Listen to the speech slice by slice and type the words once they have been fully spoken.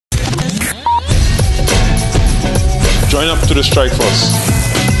Join up to the strike force.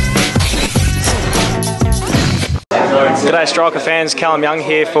 G'day Striker fans, Callum Young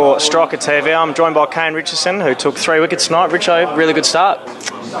here for StrikerTV. I'm joined by Kane Richardson, who took 3 wickets tonight. Richo, really good start.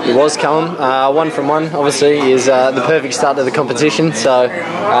 It was, Callum. 1 from 1, obviously, is the perfect start to the competition, so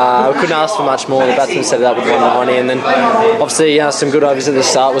we couldn't ask for much more. The batsman set it up with 190, and then obviously some good overs at the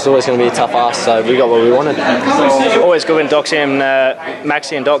start was always going to be a tough ask, so we got what we wanted. Always good when Doxy and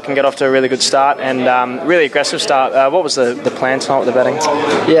Maxi and Doc can get off to a really good start, and really aggressive start. What was the plan tonight with the batting?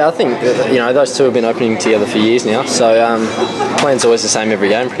 Yeah, I think those two have been opening together for years now, so plan's always the same every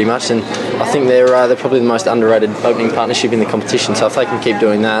game pretty much, and I think they're probably the most underrated opening partnership in the competition, so if they can keep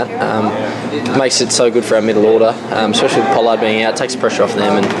doing that, it makes it so good for our middle order, especially with Pollard being out, takes the pressure off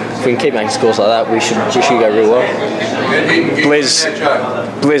them, and if we can keep making scores like that, we should go real well.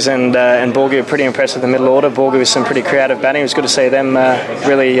 Blizz and Borgie are pretty impressed with the middle order. Borgie with some pretty creative batting. It was good to see them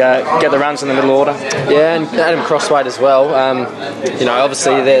really get the runs in the middle order. Yeah, and Adam Crosswade as well.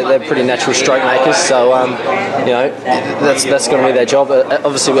 Obviously they're pretty natural stroke makers, so that's going to be their job.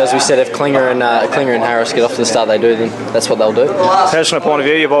 Obviously, as we said, if Klinger and Harris get off to the start they do, then that's what they'll do. Personal point of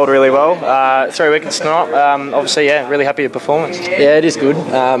view, you bowled really well. 3 wickets tonight. Obviously, yeah, really happy with your performance. Yeah, it is good.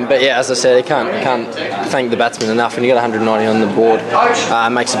 But yeah, as I said, you can't thank the batsman enough. When you got 190 on the board,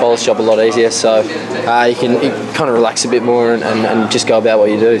 it makes the bowler's job a lot easier. So you can kind of relax a bit more and just go about what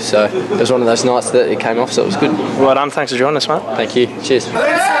you do. So it was one of those nights that it came off, so it was good. Well done. Thanks for joining us, mate. Thank you. Cheers.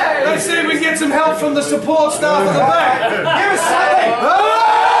 Let's see if we can get some help from the support staff at the back. Give us some.